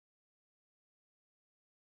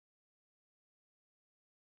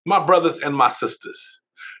My brothers and my sisters,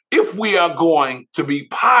 if we are going to be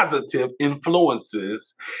positive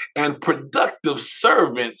influences and productive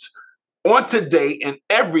servants on today and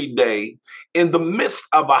every day, in the midst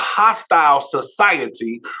of a hostile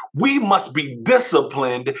society, we must be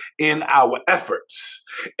disciplined in our efforts,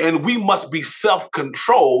 and we must be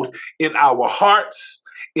self-controlled in our hearts,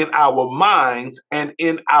 in our minds, and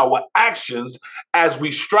in our actions as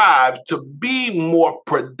we strive to be more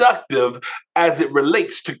productive as it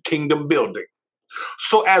relates to kingdom building.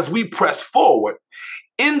 So as we press forward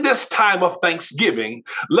in this time of Thanksgiving,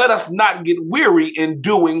 let us not get weary in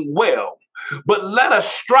doing well, but let us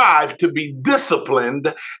strive to be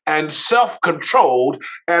disciplined and self-controlled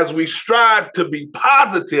as we strive to be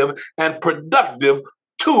positive and productive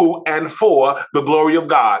to and for the glory of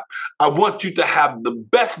God. I want you to have the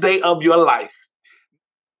best day of your life.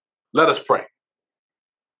 Let us pray.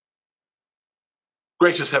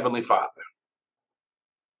 Gracious Heavenly Father,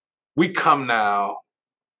 we come now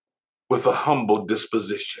with a humble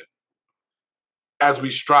disposition as we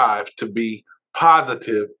strive to be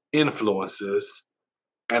positive influences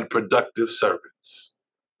and productive servants.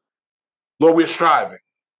 Lord, we're striving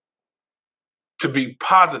to be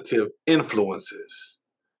positive influences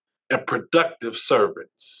and productive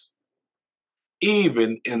servants,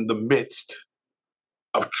 even in the midst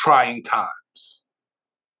of trying times.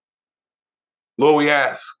 Lord, we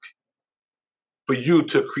ask for you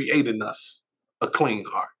to create in us a clean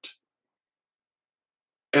heart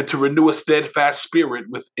and to renew a steadfast spirit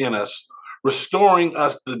within us, restoring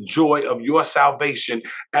us the joy of your salvation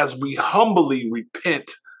as we humbly repent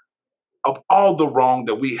of all the wrong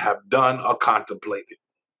that we have done or contemplated.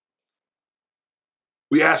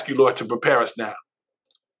 We ask you, Lord, to prepare us now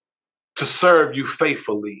to serve you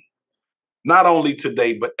faithfully, not only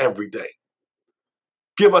today, but every day.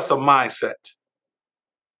 Give us a mindset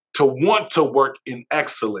to want to work in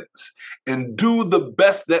excellence and do the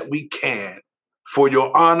best that we can for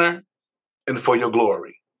your honor and for your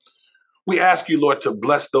glory. We ask you, Lord, to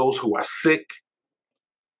bless those who are sick.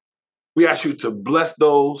 We ask you to bless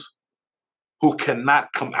those who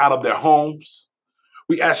cannot come out of their homes.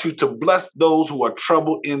 We ask you to bless those who are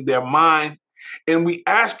troubled in their mind. And we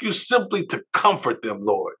ask you simply to comfort them,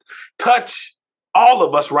 Lord. Touch all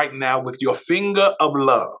of us right now with your finger of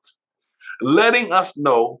love, letting us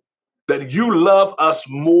know that you love us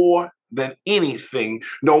more than anything,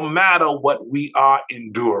 no matter what we are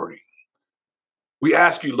enduring. We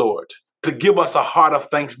ask you, Lord, to give us a heart of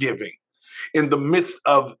thanksgiving in the midst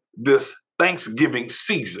of this Thanksgiving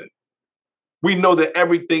season. We know that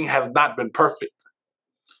everything has not been perfect.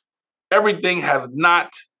 Everything has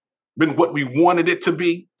not been what we wanted it to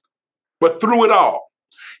be. But through it all,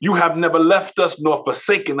 you have never left us nor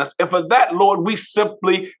forsaken us. And for that, Lord, we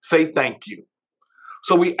simply say thank you.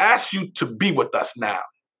 So we ask you to be with us now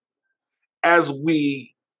as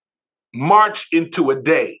we march into a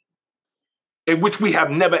day in which we have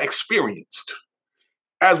never experienced,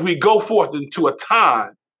 as we go forth into a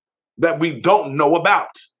time that we don't know about.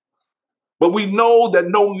 But we know that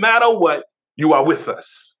no matter what, you are with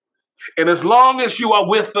us. And as long as you are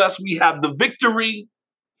with us, we have the victory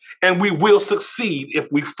and we will succeed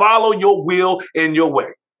if we follow your will and your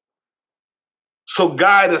way. So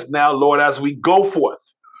guide us now, Lord, as we go forth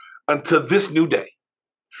until this new day.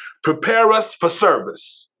 Prepare us for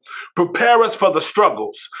service. Prepare us for the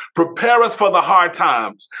struggles. Prepare us for the hard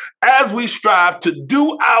times as we strive to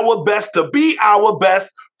do our best, to be our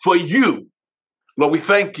best for you. Lord, we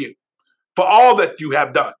thank you for all that you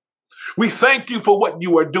have done. We thank you for what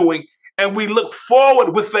you are doing, and we look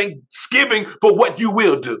forward with thanksgiving for what you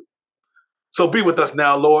will do. So be with us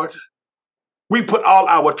now, Lord. We put all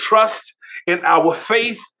our trust and our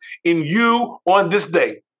faith in you on this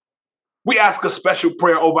day. We ask a special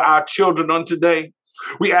prayer over our children on today.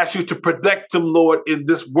 We ask you to protect them, Lord, in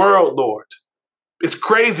this world, Lord. It's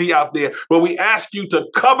crazy out there, but we ask you to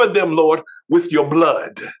cover them, Lord, with your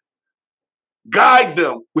blood. Guide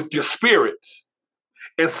them with your spirit,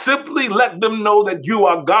 and simply let them know that you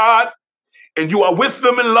are God and you are with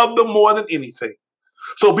them and love them more than anything.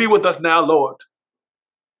 So be with us now, Lord,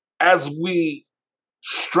 as we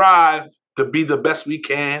strive to be the best we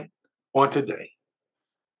can on today.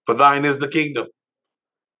 For thine is the kingdom,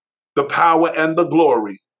 the power, and the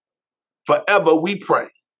glory. Forever we pray.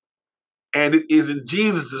 And it is in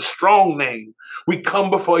Jesus' strong name we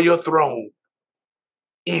come before your throne.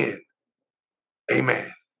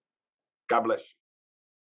 Amen. God bless you.